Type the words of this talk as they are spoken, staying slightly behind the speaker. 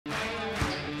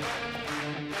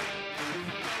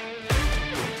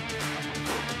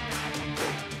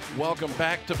Welcome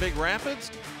back to Big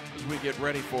Rapids as we get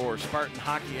ready for Spartan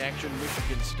hockey action.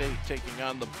 Michigan State taking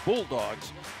on the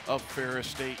Bulldogs of Ferris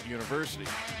State University.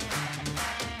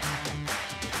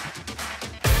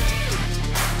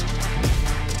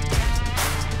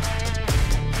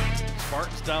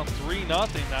 Spartans down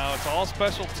 3-0 now. It's all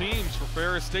special teams for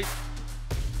Ferris State.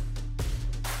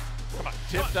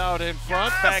 Tipped out in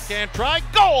front, backhand try,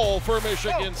 goal for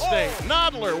Michigan State.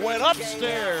 Nodler went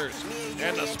upstairs,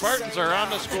 and the Spartans are on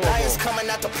the scoreboard. Coming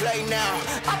out to play now.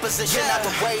 Opposition out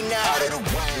the way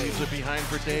now. Leaves it behind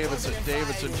for Davidson.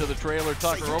 Davidson to the trailer,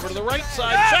 Tucker over to the right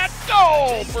side. Shot,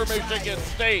 goal for Michigan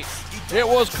State. It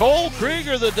was Cole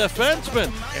Krieger, the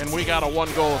defenseman, and we got a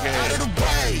one-goal game.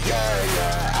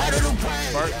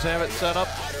 Spartans have it set up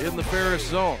in the Ferris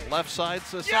zone. Left side,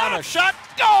 Sasana. Shot,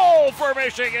 goal for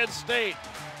Michigan State.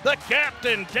 The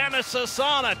captain, Dennis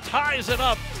Sasana, ties it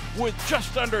up with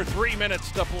just under 3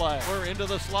 minutes to play. We're into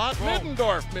the slot.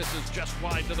 Middendorf misses just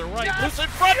wide to the right. Loose in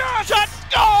front. Shot,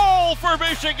 goal for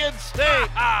Michigan State.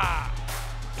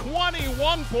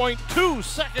 21.2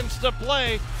 seconds to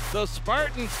play. The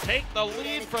Spartans take the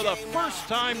lead for the first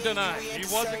time tonight. He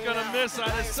wasn't going to miss on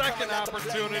his second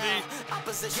opportunity.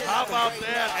 How about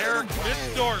that? Eric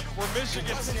Middendorf for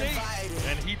Michigan State.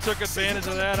 And he took advantage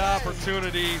of that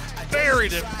opportunity.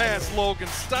 Buried it past Logan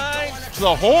Stein.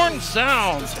 The horn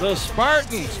sounds. The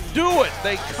Spartans do it.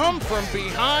 They come from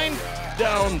behind,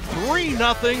 down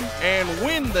 3-0, and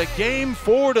win the game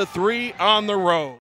 4-3 on the road.